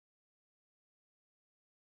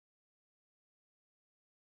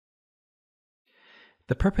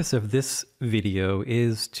The purpose of this video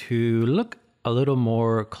is to look a little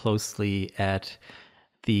more closely at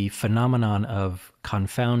the phenomenon of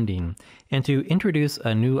confounding and to introduce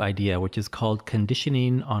a new idea which is called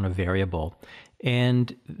conditioning on a variable.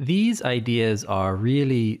 And these ideas are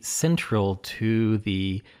really central to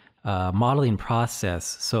the modeling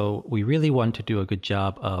process, so we really want to do a good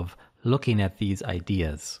job of looking at these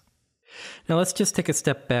ideas. Now let's just take a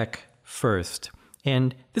step back first.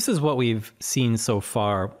 And this is what we've seen so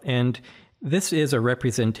far. And this is a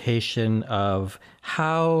representation of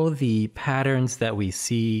how the patterns that we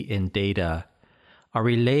see in data are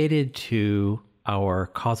related to our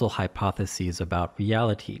causal hypotheses about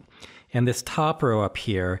reality. And this top row up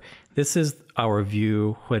here, this is our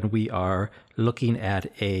view when we are looking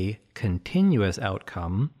at a continuous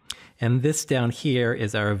outcome. And this down here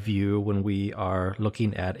is our view when we are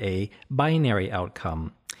looking at a binary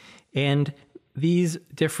outcome. And these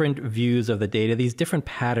different views of the data, these different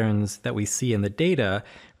patterns that we see in the data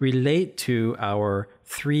relate to our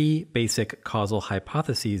three basic causal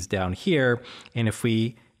hypotheses down here. And if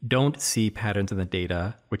we don't see patterns in the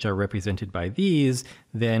data, which are represented by these,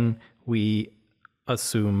 then we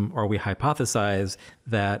assume or we hypothesize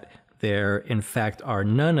that there in fact are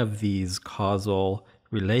none of these causal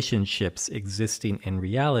relationships existing in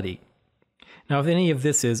reality. Now, if any of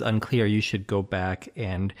this is unclear, you should go back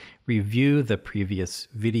and review the previous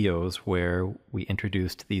videos where we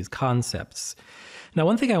introduced these concepts. Now,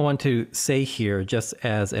 one thing I want to say here, just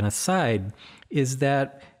as an aside, is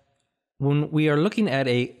that when we are looking at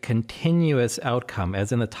a continuous outcome,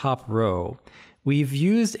 as in the top row, we've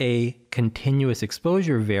used a continuous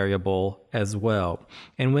exposure variable as well.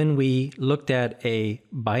 And when we looked at a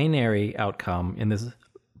binary outcome in this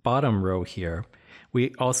bottom row here,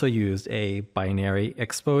 we also used a binary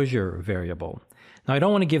exposure variable. Now, I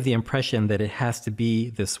don't want to give the impression that it has to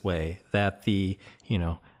be this way, that the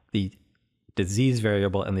disease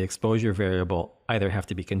variable and the exposure variable either have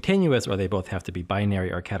to be continuous or they both have to be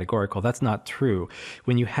binary or categorical. That's not true.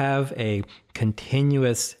 When you have a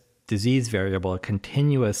continuous disease variable, a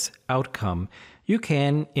continuous outcome, you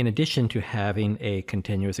can, in addition to having a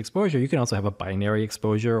continuous exposure, you can also have a binary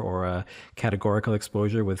exposure or a categorical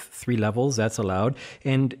exposure with 3 levels. That's allowed.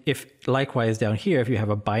 And if likewise down here, if you have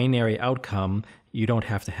a binary outcome, you don't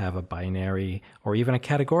have to have a binary or even a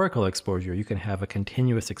categorical exposure. You can have a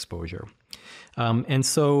continuous exposure. And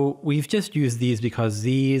so we've just used these because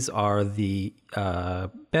these are the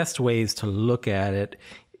best ways to look at it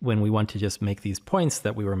when we want to just make these points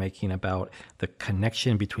that we were making about the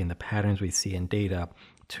connection between the patterns we see in data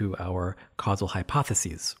to our causal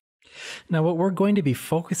hypotheses. Now, what we're going to be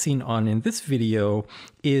focusing on in this video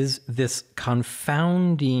is this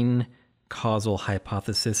confounding causal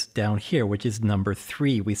hypothesis down here, which is number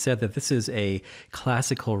 3. We said that this is a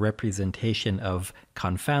classical representation of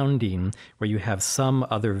confounding, where you have some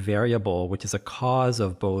other variable, which is a cause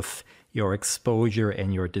of both your exposure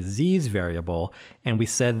and your disease variable. And we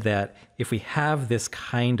said that if we have this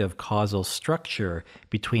kind of causal structure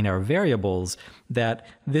between our variables, that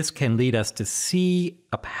this can lead us to see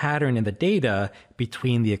a pattern in the data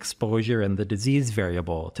between the exposure and the disease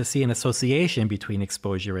variable, to see an association between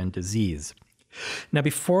exposure and disease. Now,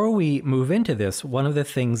 before we move into this, one of the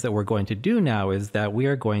things that we're going to do now is that we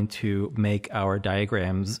are going to make our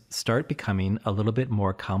diagrams start becoming a little bit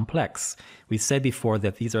more complex. We said before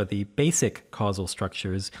that these are the basic causal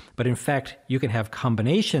structures, but in fact, you can have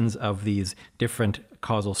combinations of these different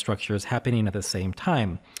causal structures happening at the same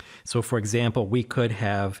time. So for example, we could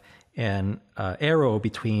have an arrow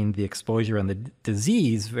between the exposure and the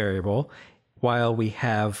disease variable while we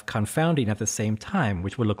have confounding at the same time,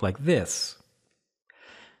 which would look like this.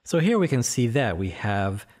 So here we can see that we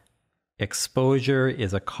have exposure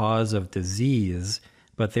is a cause of disease,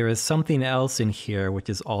 but there is something else in here which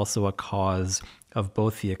is also a cause of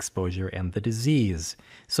both the exposure and the disease.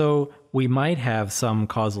 So we might have some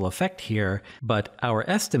causal effect here, but our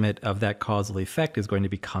estimate of that causal effect is going to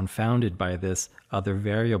be confounded by this other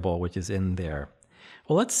variable which is in there.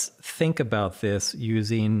 Well, let's think about this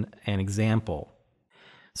using an example.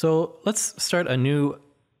 So let's start a new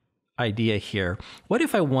idea here. What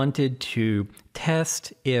if I wanted to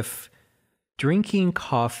test if drinking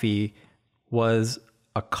coffee was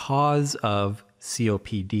a cause of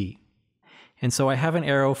COPD? And so I have an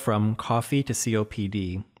arrow from coffee to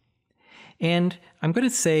COPD. And I'm going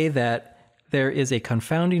to say that there is a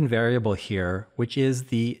confounding variable here, which is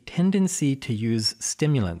the tendency to use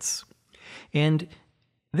stimulants. And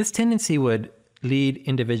this tendency would lead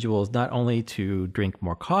individuals not only to drink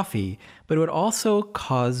more coffee, but it would also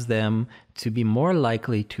cause them to be more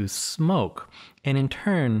likely to smoke. And in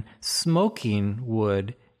turn, smoking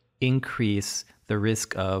would increase the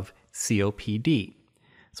risk of COPD.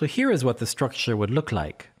 So here is what the structure would look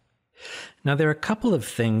like. Now, there are a couple of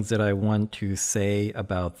things that I want to say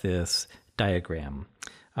about this diagram.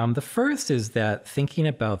 The first is that thinking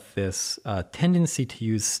about this tendency to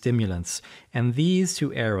use stimulants and these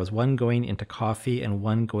two arrows, one going into coffee and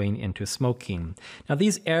one going into smoking. Now,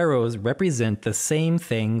 these arrows represent the same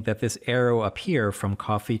thing that this arrow up here from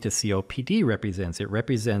coffee to COPD represents. It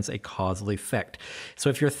represents a causal effect. So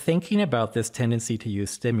if you're thinking about this tendency to use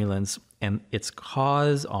stimulants and its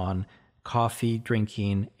cause on coffee,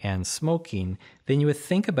 drinking, and smoking, then you would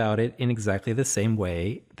think about it in exactly the same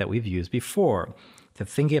way that we've used before. To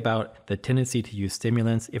think about the tendency to use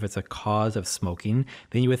stimulants, if it's a cause of smoking,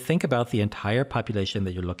 then you would think about the entire population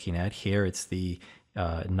that you're looking at. Here, it's the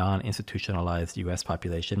non-institutionalized U.S.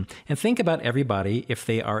 population. And think about everybody if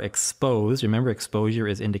they are exposed. Remember, exposure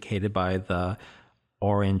is indicated by the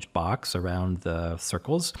orange box around the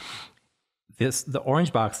circles. The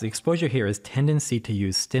orange box, the exposure here is tendency to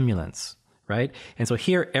use stimulants, right? And so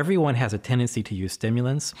here, everyone has a tendency to use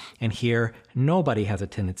stimulants, and here, nobody has a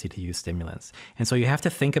tendency to use stimulants. And so you have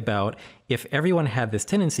to think about, if everyone had this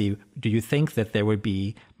tendency, do you think that there would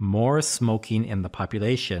be more smoking in the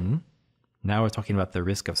population? Now we're talking about the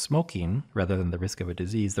risk of smoking rather than the risk of a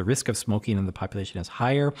disease. The risk of smoking in the population is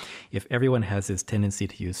higher if everyone has this tendency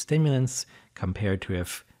to use stimulants compared to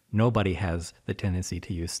if nobody has the tendency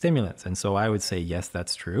to use stimulants. And so I would say, yes,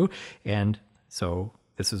 that's true. And so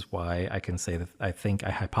this is why I can say that I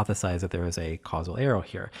hypothesize that there is a causal arrow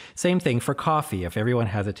here. Same thing for coffee. If everyone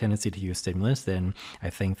has a tendency to use stimulants, then I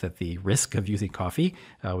think that the risk of using coffee,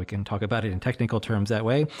 we can talk about it in technical terms that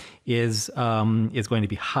way, is going to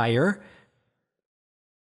be higher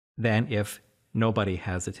than if nobody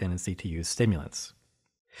has a tendency to use stimulants.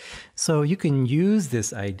 So you can use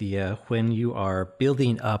this idea when you are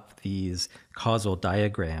building up these causal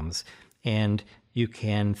diagrams, and you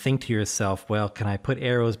can think to yourself, well, can I put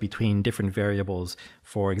arrows between different variables?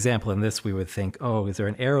 For example, in this, we would think, oh, is there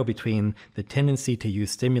an arrow between the tendency to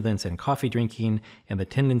use stimulants and coffee drinking and the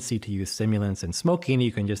tendency to use stimulants and smoking?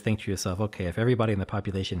 You can just think to yourself, okay, if everybody in the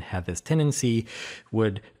population had this tendency,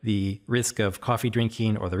 would the risk of coffee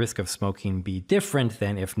drinking or the risk of smoking be different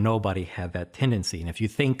than if nobody had that tendency? And if you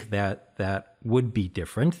think that that would be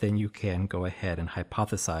different, then you can go ahead and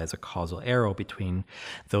hypothesize a causal arrow between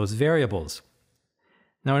those variables.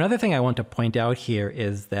 Now, another thing I want to point out here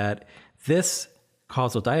is that this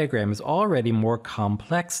causal diagram is already more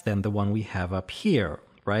complex than the one we have up here,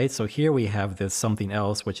 right? So here we have this something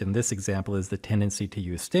else, which in this example is the tendency to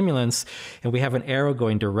use stimulants, and we have an arrow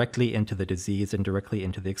going directly into the disease and directly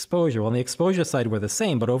into the exposure. Well, on the exposure side, we're the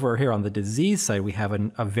same, but over here on the disease side, we have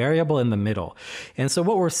a variable in the middle. And so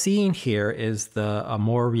what we're seeing here is a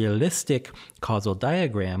more realistic causal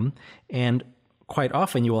diagram, and quite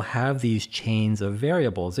often you will have these chains of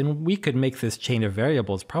variables, and we could make this chain of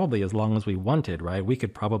variables probably as long as we wanted, right? We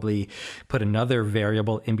could probably put another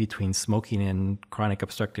variable in between smoking and chronic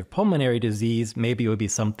obstructive pulmonary disease. Maybe it would be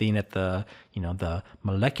something at the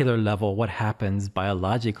molecular level, what happens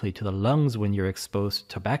biologically to the lungs when you're exposed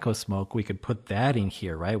to tobacco smoke. We could put that in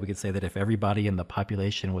here, right? We could say that if everybody in the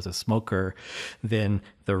population was a smoker, then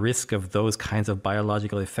the risk of those kinds of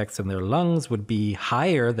biological effects in their lungs would be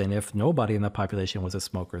higher than if nobody in the population was a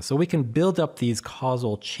smoker. So we can build up these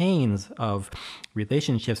causal chains of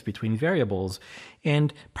relationships between variables.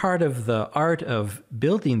 And part of the art of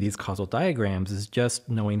building these causal diagrams is just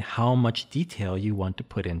knowing how much detail you want to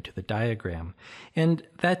put into the diagram. And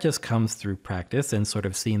that just comes through practice and sort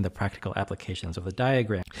of seeing the practical applications of the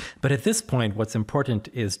diagram. But at this point, what's important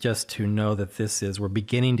is just to know that we're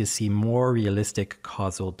beginning to see more realistic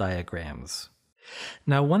causal diagrams.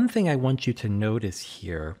 Now, one thing I want you to notice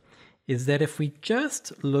here is that if we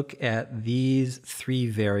just look at these three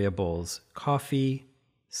variables, coffee,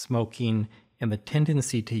 smoking, and the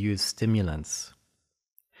tendency to use stimulants,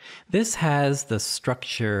 this has the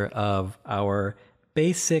structure of our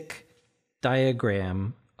basic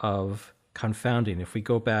diagram of confounding. If we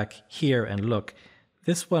go back here and look,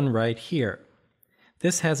 this one right here,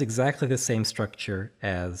 this has exactly the same structure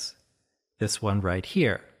as this one right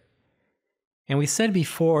here. And we said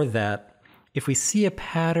before that if we see a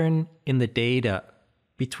pattern in the data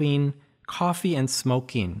between coffee and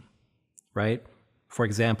smoking, right? For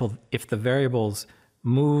example, if the variables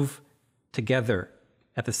move together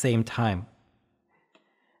at the same time,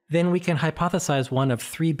 then we can hypothesize one of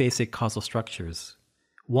three basic causal structures.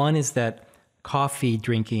 One is that coffee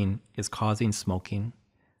drinking is causing smoking.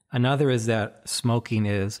 Another is that smoking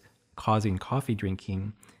is causing coffee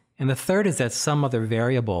drinking. And the third is that some other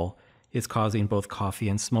variable is causing both coffee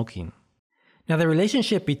and smoking. Now, the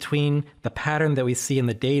relationship between the pattern that we see in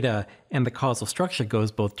the data and the causal structure goes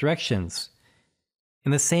both directions.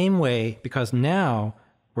 In the same way, because now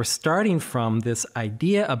we're starting from this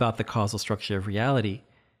idea about the causal structure of reality.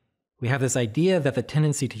 We have this idea that the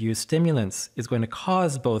tendency to use stimulants is going to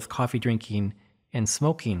cause both coffee drinking and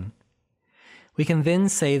smoking. We can then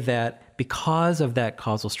say that because of that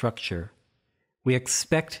causal structure, we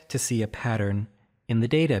expect to see a pattern in the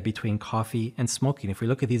data between coffee and smoking. If we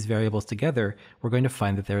look at these variables together, we're going to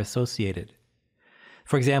find that they're associated.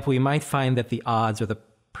 For example, we might find that the odds or the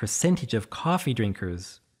percentage of coffee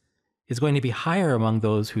drinkers is going to be higher among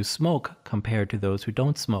those who smoke compared to those who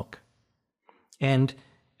don't smoke. And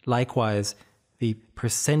likewise, the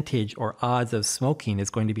percentage or odds of smoking is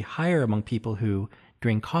going to be higher among people who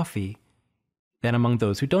drink coffee than among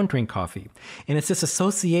those who don't drink coffee. And it's this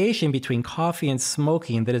association between coffee and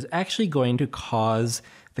smoking that is actually going to cause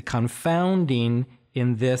the confounding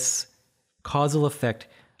in this causal effect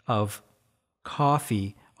of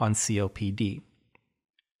coffee on COPD.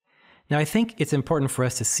 Now, I think it's important for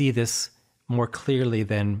us to see this more clearly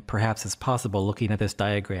than perhaps is possible looking at this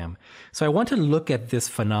diagram. So I want to look at this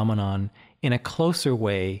phenomenon in a closer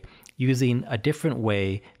way, using a different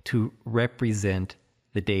way to represent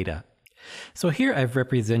the data. So here I've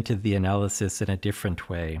represented the analysis in a different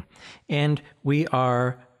way, and we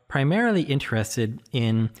are primarily interested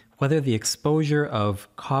in whether the exposure of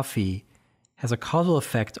coffee has a causal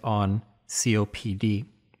effect on COPD.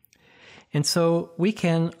 And so we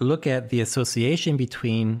can look at the association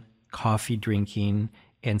between coffee drinking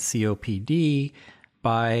and COPD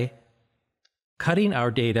by cutting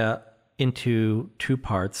our data into two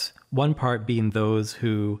parts, one part being those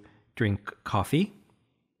who drink coffee,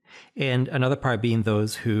 and another part being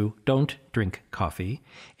those who don't drink coffee.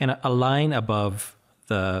 And a line above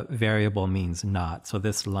the variable means not. So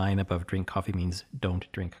this line above drink coffee means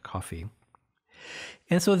don't drink coffee.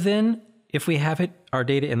 And so then if we have our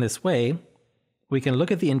data in this way, we can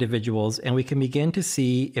look at the individuals and we can begin to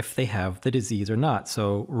see if they have the disease or not.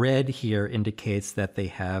 So red here indicates that they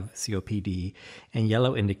have COPD, and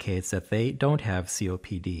yellow indicates that they don't have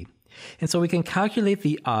COPD. And so we can calculate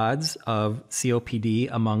the odds of COPD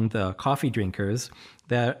among the coffee drinkers.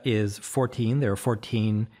 That is 14. There are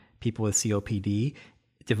 14 people with COPD,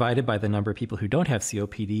 divided by the number of people who don't have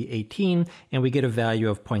COPD, 18, and we get a value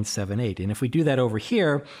of 0.78. And if we do that over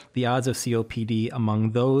here, the odds of COPD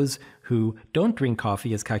among those who don't drink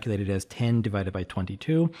coffee is calculated as 10 divided by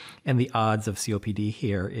 22, and the odds of COPD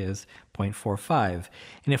here is 0.45.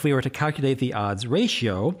 And if we were to calculate the odds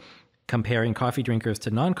ratio, comparing coffee drinkers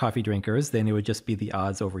to non-coffee drinkers, then it would just be the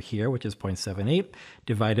odds over here, which is 0.78,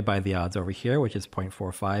 divided by the odds over here, which is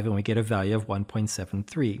 0.45, and we get a value of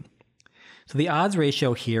 1.73. So the odds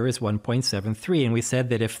ratio here is 1.73, and we said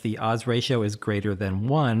that if the odds ratio is greater than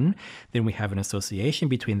 1, then we have an association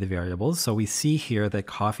between the variables. So we see here that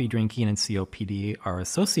coffee drinking and COPD are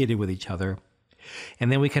associated with each other.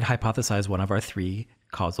 And then we could hypothesize one of our three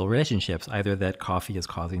causal relationships, either that coffee is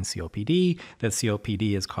causing COPD, that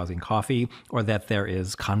COPD is causing coffee, or that there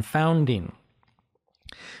is confounding.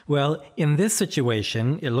 Well, in this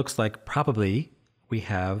situation, it looks like probably we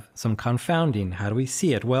have some confounding. How do we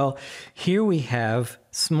see it? Well, here we have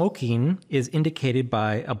smoking is indicated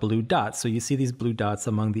by a blue dot. So you see these blue dots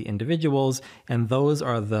among the individuals, and those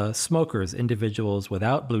are the smokers. Individuals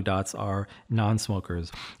without blue dots are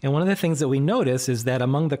non-smokers. And one of the things that we notice is that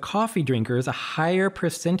among the coffee drinkers, a higher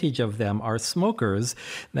percentage of them are smokers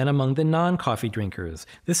than among the non-coffee drinkers.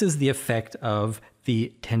 This is the effect of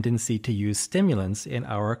the tendency to use stimulants in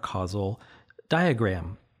our causal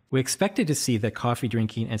diagram. We expected to see that coffee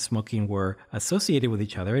drinking and smoking were associated with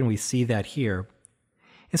each other, and we see that here.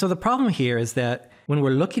 And so the problem here is that when we're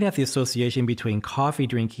looking at the association between coffee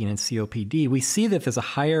drinking and COPD, we see that there's a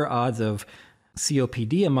higher odds of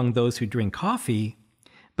COPD among those who drink coffee,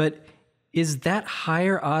 but is that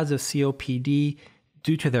higher odds of COPD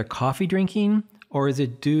due to their coffee drinking, or is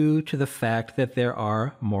it due to the fact that there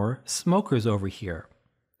are more smokers over here?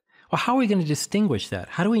 Well, how are we going to distinguish that?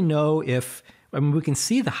 How do we know if we can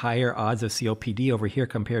see the higher odds of COPD over here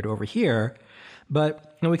compared to over here,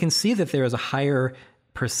 but we can see that there is a higher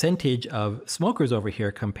percentage of smokers over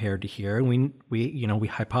here compared to here, and we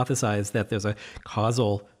hypothesize that there's a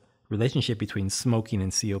causal relationship between smoking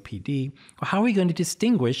and COPD. Well, how are we going to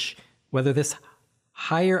distinguish whether this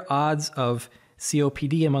higher odds of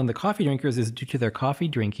COPD among the coffee drinkers is due to their coffee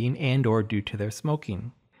drinking and or due to their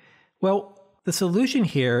smoking? Well, the solution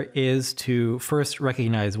here is to first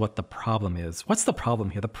recognize what the problem is. What's the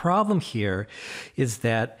problem here? The problem here is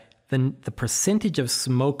that the percentage of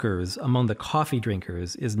smokers among the coffee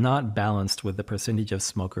drinkers is not balanced with the percentage of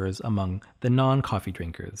smokers among the non-coffee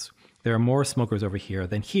drinkers. There are more smokers over here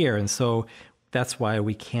than here, and so that's why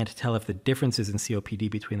we can't tell if the differences in COPD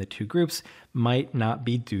between the two groups might not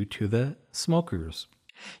be due to the smokers.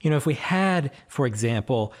 If we had, for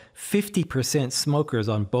example, 50% smokers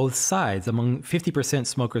on both sides, among 50%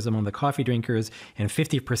 smokers among the coffee drinkers and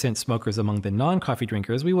 50% smokers among the non-coffee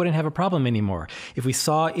drinkers, we wouldn't have a problem anymore. If we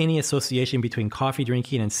saw any association between coffee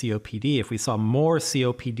drinking and COPD, if we saw more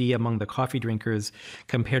COPD among the coffee drinkers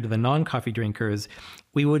compared to the non-coffee drinkers,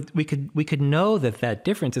 we could know that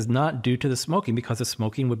difference is not due to the smoking, because the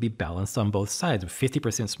smoking would be balanced on both sides.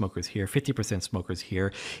 50% smokers here, 50% smokers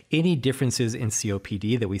here. Any differences in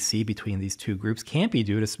COPD that we see between these two groups can't be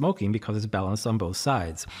due to smoking because it's balanced on both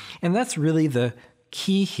sides. And that's really the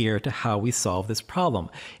key here to how we solve this problem.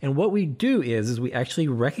 And what we do is we actually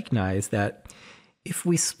recognize that if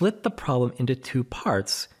we split the problem into two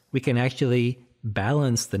parts, we can actually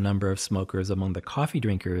balance the number of smokers among the coffee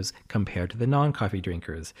drinkers compared to the non-coffee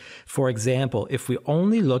drinkers. For example, if we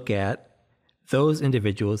only look at those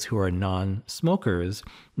individuals who are non-smokers,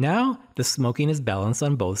 now the smoking is balanced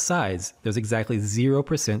on both sides. There's exactly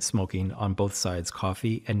 0% smoking on both sides,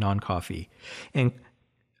 coffee and non-coffee. And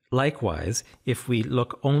likewise, if we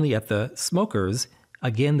look only at the smokers,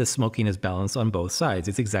 again, the smoking is balanced on both sides.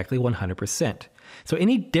 It's exactly 100%. So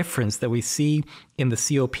any difference that we see in the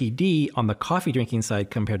COPD on the coffee drinking side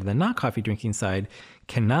compared to the non-coffee drinking side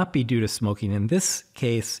cannot be due to smoking in this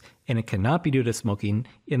case, and it cannot be due to smoking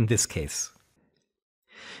in this case.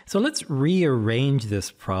 So let's rearrange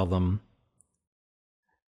this problem,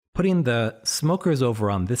 putting the smokers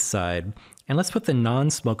over on this side, and let's put the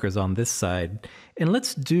non-smokers on this side, and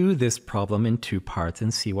let's do this problem in two parts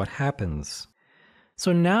and see what happens.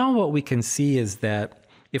 So now what we can see is that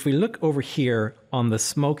if we look over here on the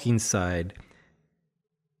smoking side,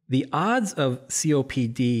 the odds of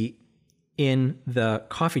COPD in the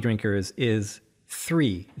coffee drinkers is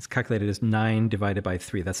 3. It's calculated as 9 divided by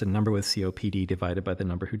 3. That's the number with COPD divided by the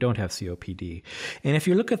number who don't have COPD. And if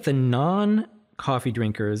you look at the non-coffee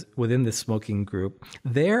drinkers within the smoking group,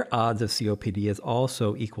 their odds of COPD is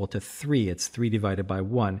also equal to 3. It's 3 divided by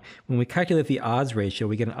 1. When we calculate the odds ratio,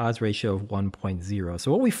 we get an odds ratio of 1.0.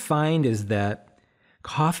 So what we find is that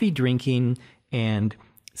coffee drinking and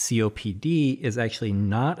COPD is actually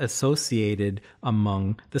not associated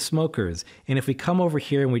among the smokers. And if we come over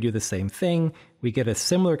here and we do the same thing, we get a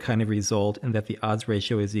similar kind of result in that the odds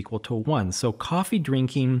ratio is equal to 1. So coffee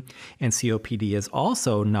drinking and COPD is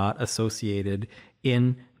also not associated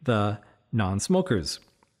in the non-smokers.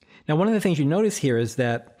 Now, one of the things you notice here is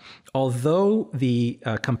that although the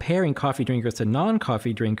comparing coffee drinkers to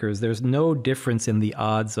non-coffee drinkers, there's no difference in the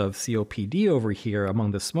odds of COPD over here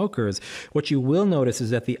among the smokers. What you will notice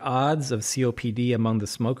is that the odds of COPD among the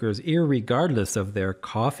smokers, irregardless of their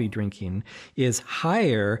coffee drinking, is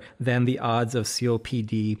higher than the odds of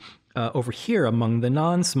COPD over here among the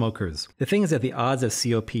non-smokers. The thing is that the odds of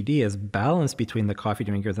COPD is balanced between the coffee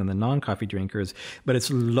drinkers and the non-coffee drinkers, but it's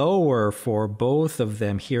lower for both of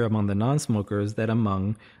them here among the non-smokers than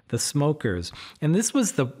among the smokers. And this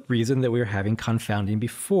was the reason that we were having confounding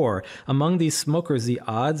before. Among these smokers, the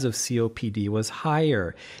odds of COPD was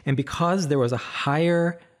higher. And because there was a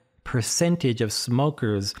higher percentage of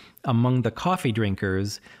smokers among the coffee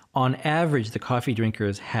drinkers, on average, the coffee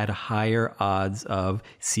drinkers had higher odds of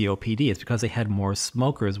COPD. It's because they had more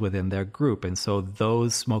smokers within their group. And so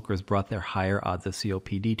those smokers brought their higher odds of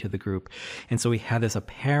COPD to the group. And so we had this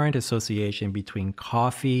apparent association between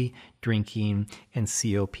coffee drinking and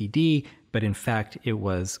COPD, but in fact, it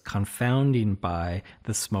was confounding by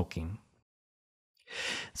the smoking.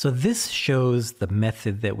 So this shows the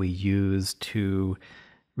method that we use to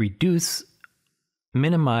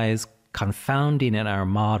minimize confounding in our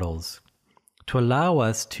models to allow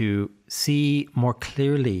us to see more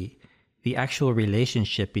clearly the actual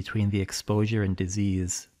relationship between the exposure and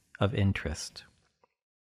disease of interest.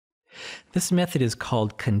 This method is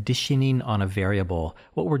called conditioning on a variable.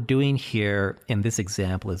 What we're doing here in this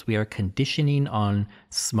example is we are conditioning on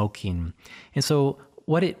smoking. And so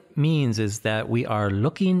what it means is that we are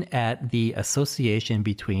looking at the association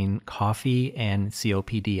between coffee and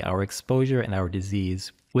COPD, our exposure and our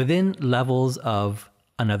disease, within levels of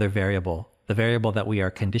another variable, the variable that we are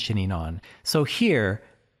conditioning on. So here,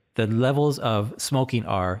 the levels of smoking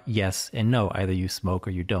are yes and no, either you smoke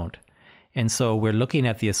or you don't. And so we're looking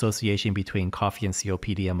at the association between coffee and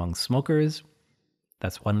COPD among smokers.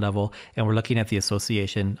 That's one level. And we're looking at the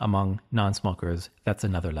association among non-smokers. That's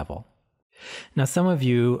another level. Now, some of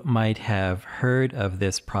you might have heard of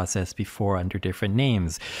this process before under different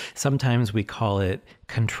names. Sometimes we call it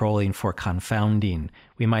controlling for confounding.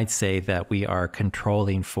 We might say that we are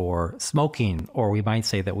controlling for smoking, or we might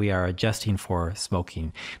say that we are adjusting for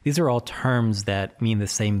smoking. These are all terms that mean the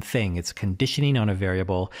same thing. It's conditioning on a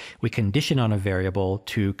variable. We condition on a variable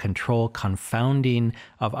to control confounding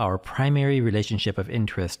of our primary relationship of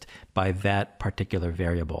interest by that particular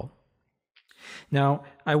variable. Now,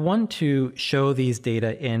 I want to show these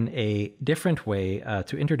data in a different way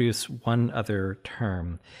to introduce one other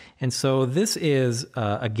term. And so this is,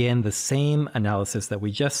 again, the same analysis that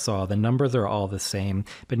we just saw. The numbers are all the same,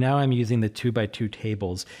 but now I'm using the 2x2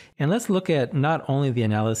 tables. And let's look at not only the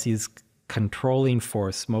analyses controlling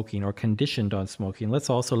for smoking or conditioned on smoking, let's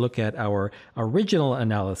also look at our original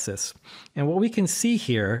analysis. And what we can see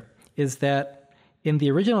here is that in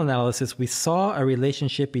the original analysis, we saw a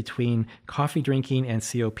relationship between coffee drinking and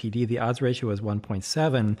COPD. The odds ratio was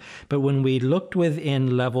 1.7. But when we looked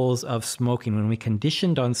within levels of smoking, when we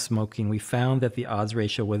conditioned on smoking, we found that the odds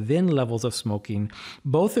ratio within levels of smoking,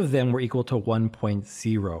 both of them were equal to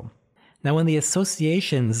 1.0. Now, when the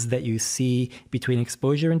associations that you see between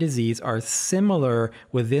exposure and disease are similar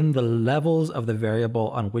within the levels of the variable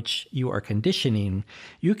on which you are conditioning,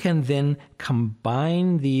 you can then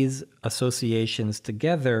combine these associations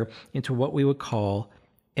together into what we would call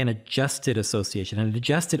an adjusted association, an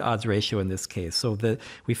adjusted odds ratio in this case. So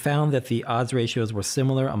we found that the odds ratios were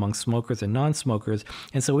similar among smokers and non-smokers,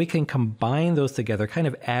 and so we can combine those together, kind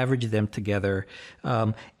of average them together,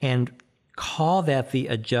 and call that the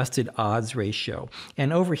adjusted odds ratio.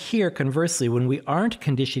 And over here, conversely, when we aren't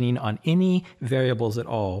conditioning on any variables at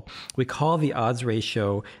all, we call the odds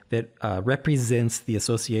ratio that represents the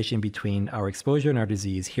association between our exposure and our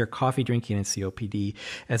disease, here coffee drinking and COPD,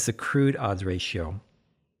 as the crude odds ratio.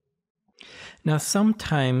 Now,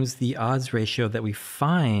 sometimes the odds ratio that we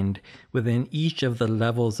find within each of the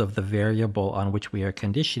levels of the variable on which we are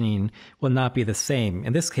conditioning will not be the same.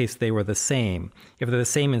 In this case, they were the same. If they're the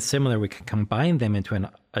same and similar, we can combine them into an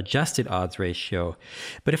adjusted odds ratio.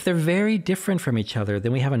 But if they're very different from each other,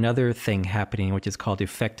 then we have another thing happening, which is called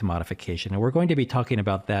effect modification. And we're going to be talking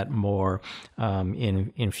about that more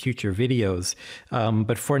in future videos.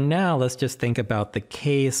 But for now, let's just think about the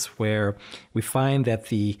case where we find that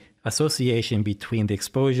the association between the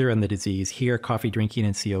exposure and the disease, here coffee drinking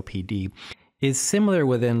and COPD, is similar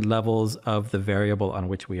within levels of the variable on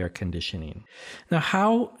which we are conditioning. Now,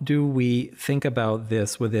 how do we think about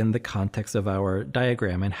this within the context of our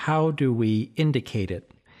diagram, and how do we indicate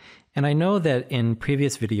it? And I know that in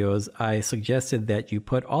previous videos, I suggested that you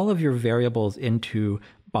put all of your variables into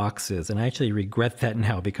boxes, and I actually regret that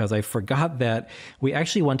now because I forgot that we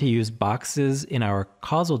actually want to use boxes in our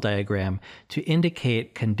causal diagram to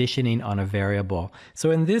indicate conditioning on a variable. So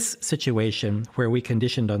in this situation where we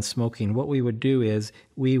conditioned on smoking, what we would do is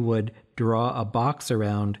we would draw a box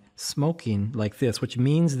around smoking like this, which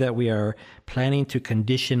means that we are planning to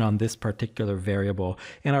condition on this particular variable,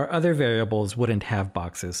 and our other variables wouldn't have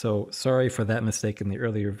boxes. So sorry for that mistake in the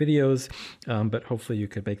earlier videos, but hopefully you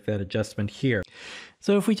could make that adjustment here.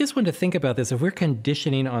 So if we just want to think about this, if we're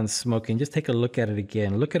conditioning on smoking, just take a look at it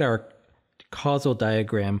again. Look at our causal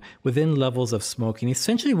diagram within levels of smoking.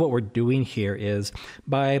 Essentially what we're doing here is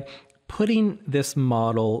by putting this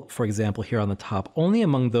model, for example, here on the top, only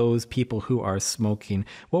among those people who are smoking,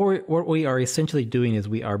 what we are essentially doing is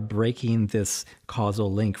we are breaking this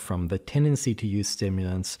causal link from the tendency to use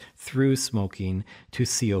stimulants through smoking to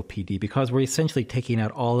COPD, because we're essentially taking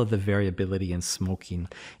out all of the variability in smoking.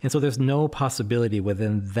 And so there's no possibility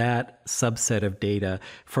within that subset of data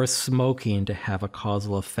for smoking to have a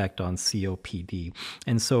causal effect on COPD.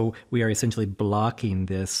 And so we are essentially blocking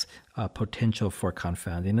this potential for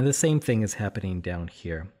confounding. And the same thing is happening down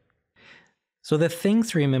here. So the things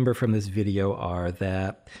to remember from this video are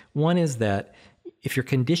that one is that if you're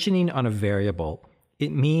conditioning on a variable,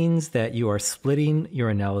 it means that you are splitting your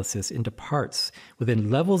analysis into parts within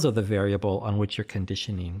levels of the variable on which you're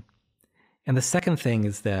conditioning. And the second thing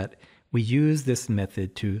is that we use this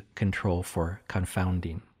method to control for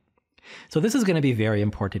confounding. So this is going to be very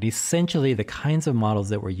important. Essentially, the kinds of models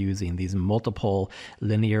that we're using, these multiple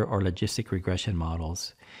linear or logistic regression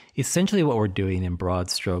models, essentially what we're doing in broad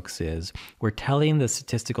strokes is we're telling the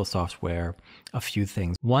statistical software a few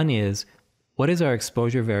things. One is, what is our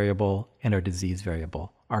exposure variable and our disease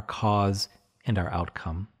variable, our cause and our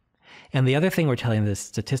outcome? And the other thing we're telling the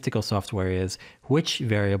statistical software is, which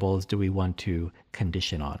variables do we want to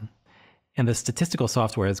condition on? And the statistical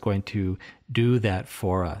software is going to do that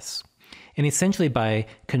for us. And essentially by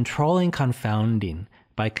controlling confounding,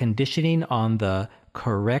 by conditioning on the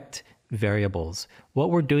correct variables.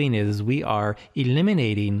 What we're doing is we are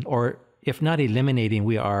eliminating, or if not eliminating,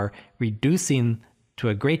 we are reducing to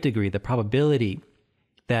a great degree the probability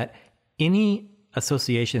that any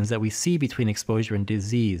associations that we see between exposure and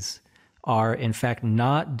disease are in fact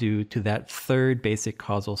not due to that third basic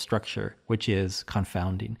causal structure, which is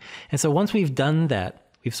confounding. And so once we've done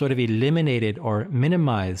that, we've sort of eliminated or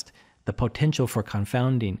minimized the potential for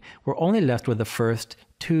confounding. We're only left with the first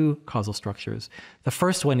two causal structures. The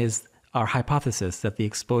first one is our hypothesis that the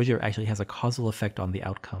exposure actually has a causal effect on the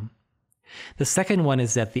outcome. The second one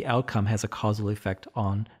is that the outcome has a causal effect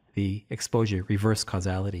on the exposure, reverse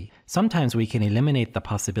causality. Sometimes we can eliminate the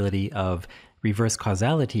possibility of reverse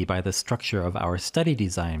causality by the structure of our study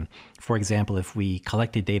design. For example, if we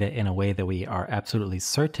collected data in a way that we are absolutely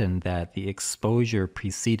certain that the exposure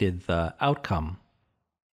preceded the outcome.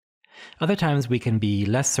 Other times we can be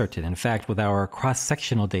less certain. In fact, with our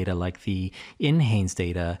cross-sectional data like the NHANES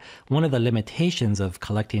data, one of the limitations of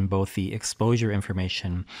collecting both the exposure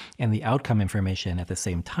information and the outcome information at the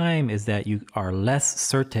same time is that you are less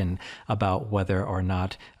certain about whether or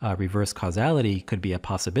not reverse causality could be a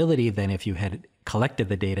possibility than if you had collected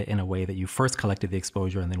the data in a way that you first collected the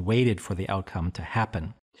exposure and then waited for the outcome to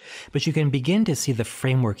happen. But you can begin to see the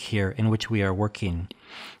framework here in which we are working.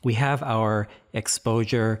 We have our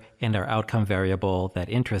exposure and our outcome variable that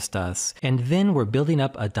interest us, and then we're building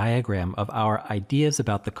up a diagram of our ideas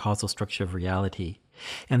about the causal structure of reality.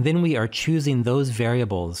 And then we are choosing those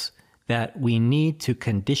variables that we need to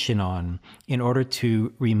condition on in order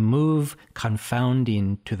to remove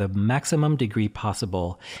confounding to the maximum degree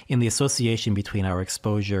possible in the association between our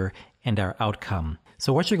exposure and our outcome.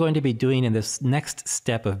 So what you're going to be doing in this next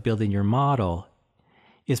step of building your model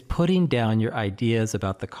is putting down your ideas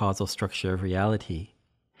about the causal structure of reality,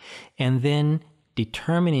 and then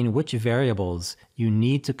determining which variables you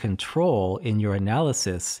need to control in your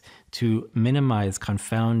analysis to minimize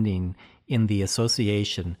confounding in the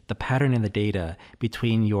association, the pattern in the data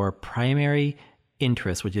between your primary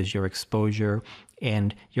interest, which is your exposure,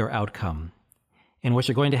 and your outcome. And what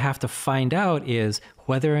you're going to have to find out is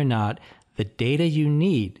whether or not the data you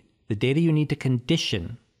need to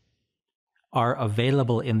condition, are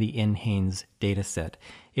available in the NHANES dataset.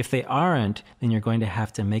 If they aren't, then you're going to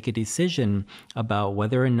have to make a decision about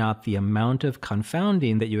whether or not the amount of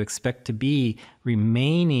confounding that you expect to be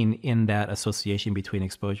remaining in that association between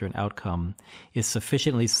exposure and outcome is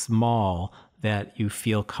sufficiently small that you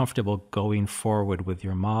feel comfortable going forward with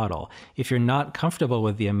your model. If you're not comfortable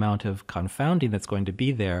with the amount of confounding that's going to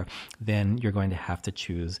be there, then you're going to have to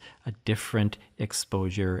choose a different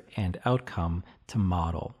exposure and outcome to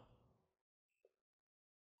model.